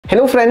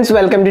Hello friends,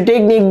 welcome to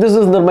Technique. This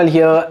is Nirmal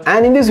here,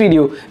 and in this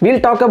video we'll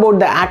talk about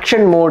the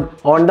action mode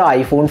on the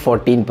iPhone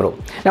 14 Pro.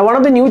 Now one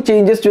of the new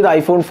changes to the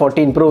iPhone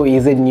 14 Pro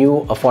is a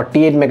new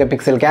 48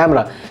 megapixel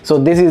camera. So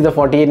this is the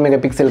 48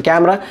 megapixel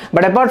camera,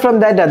 but apart from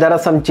that there are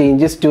some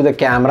changes to the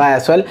camera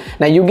as well.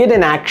 Now you get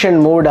an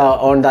action mode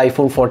on the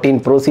iPhone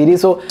 14 Pro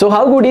series. So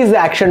how good is the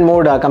action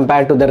mode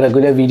compared to the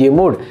regular video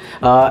mode,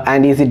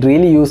 and is it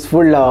really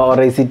useful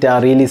or is it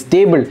really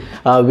stable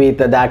with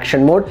the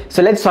action mode?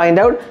 So let's find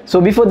out.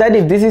 So before that,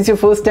 if this is your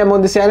first time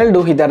on this channel,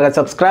 do hit that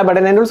subscribe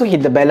button and also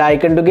hit the bell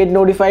icon to get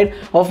notified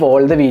of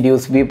all the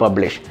videos we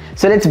publish.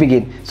 So let's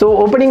begin. So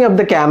opening up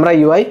the camera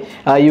UI,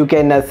 you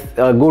can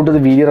go to the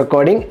video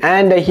recording,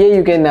 and here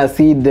you can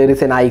see there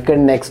is an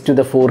icon next to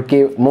the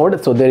 4K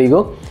mode. So there you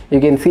go. You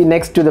can see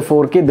next to the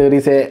 4K there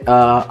is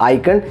a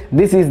icon.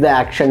 This is the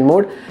action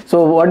mode.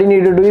 So what you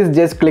need to do is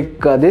just click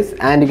this,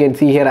 and you can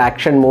see here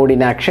action mode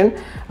in action.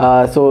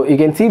 So you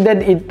can see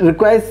that it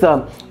requires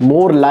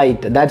more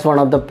light. That's one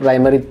of the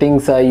primary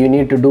things you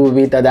need to do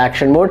with the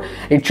action mode.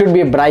 It should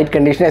be a bright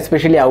condition,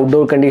 especially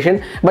outdoor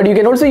condition, but you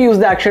can also use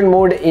the action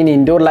mode in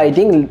indoor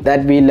lighting.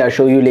 That we'll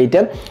show you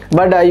later.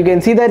 But you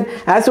can see that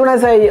as soon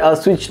as I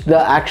switch the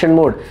action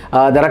mode,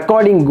 the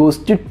recording goes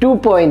to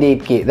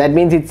 2.8K. That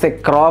means it's a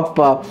crop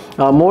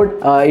mode.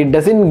 It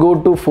doesn't go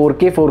to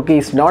 4K. 4K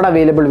is not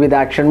available with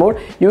action mode.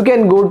 You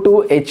can go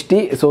to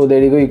HD. So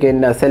there you go. You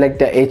can select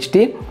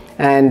HD.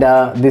 And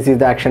this is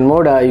the action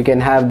mode. You can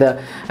have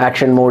the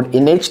action mode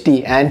in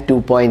HD and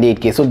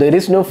 2.8K. So there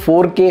is no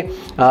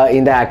 4K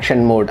in the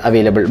action mode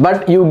available,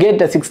 but you get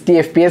a 60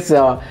 FPS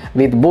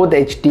with both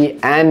HD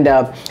and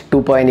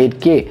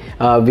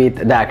 2.8K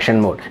with the action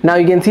mode. Now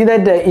you can see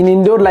that in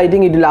indoor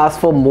lighting it will ask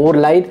for more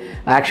light.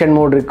 Action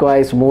mode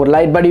requires more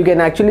light, but you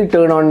can actually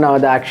turn on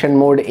the action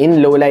mode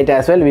in low light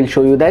as well. We'll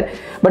show you that.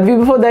 But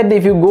before that,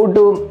 if you go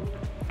to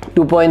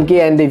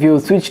 2.K and if you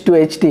switch to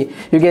HD,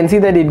 you can see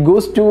that it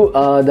goes to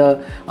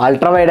the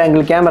ultra wide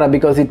angle camera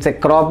because it's a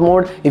crop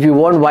mode. If you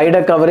want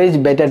wider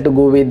coverage, better to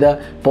go with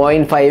the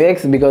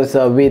 0.5x, because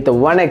with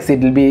 1x it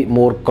will be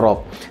more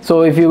crop.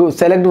 So if you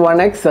select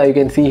 1x, you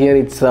can see here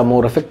it's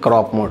more of a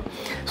crop mode.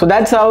 So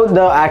that's how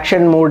the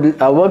action mode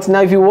works.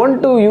 Now if you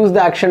want to use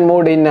the action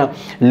mode in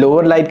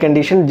lower light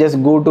condition,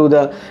 just go to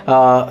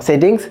the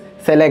settings,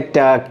 select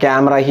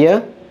camera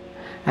here,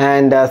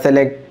 and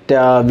select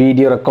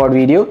record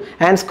video,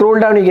 and scroll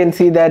down. You can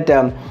see that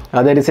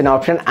there is an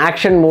option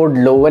action mode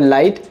lower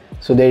light.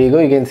 So there you go.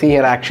 You can see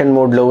here action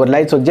mode lower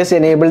light. So just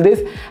enable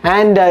this,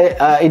 and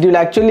it will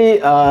actually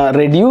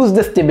reduce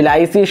the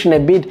stabilization a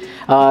bit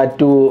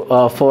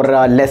for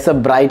lesser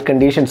bright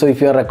condition. So if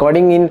you are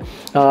recording in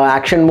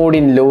action mode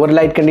in lower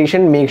light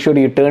condition, make sure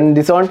you turn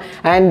this on,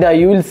 and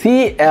you will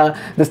see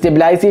the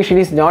stabilization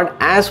is not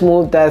as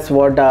smooth as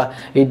what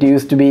it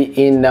used to be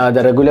in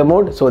the regular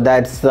mode. So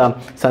that's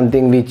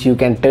something which you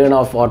can turn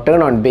off or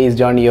turn on based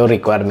on your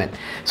requirement.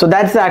 So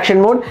that's the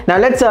action mode. Now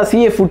let's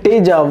see a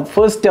footage.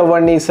 First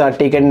one is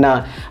taken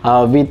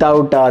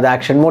without the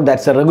action mode.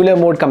 That's a regular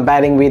mode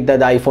comparing with the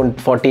iPhone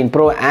 14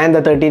 Pro and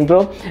the 13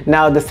 Pro.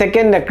 Now the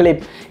second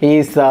clip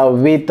is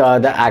with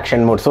the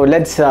action mode. So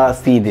let's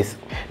see this.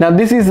 Now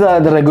this is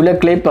the regular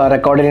clip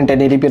recorded in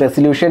 1080p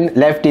resolution.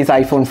 Left is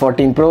iPhone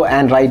 14 Pro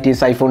and right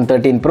is iPhone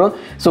 13 Pro.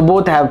 So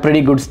both have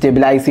pretty good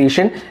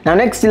stabilization. Now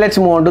next let's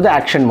move on to the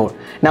action mode.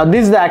 Now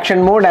this is the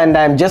action mode, and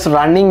I'm just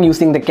running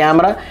using the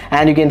camera,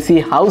 and you can see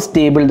how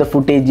stable the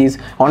footage is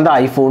on the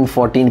iPhone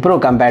 14 Pro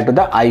compared to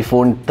the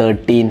iPhone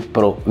 13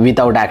 Pro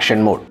without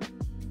action mode.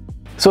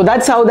 So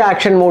that's how the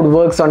action mode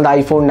works on the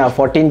iPhone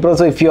 14 Pro.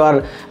 So if you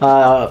are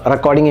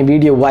recording a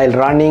video while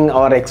running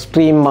or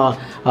extreme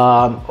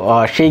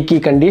shaky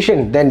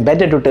condition, then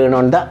better to turn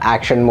on the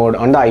action mode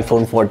on the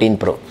iPhone 14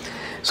 Pro.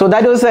 So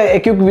that was a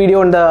quick video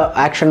on the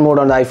action mode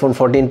on the iPhone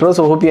 14 Pro.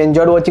 So hope you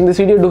enjoyed watching this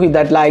video. Do hit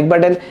that like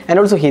button and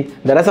also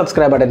hit the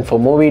subscribe button for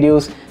more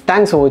videos.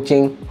 Thanks for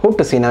watching. Hope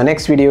to see you in our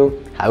next video.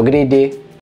 Have a great day.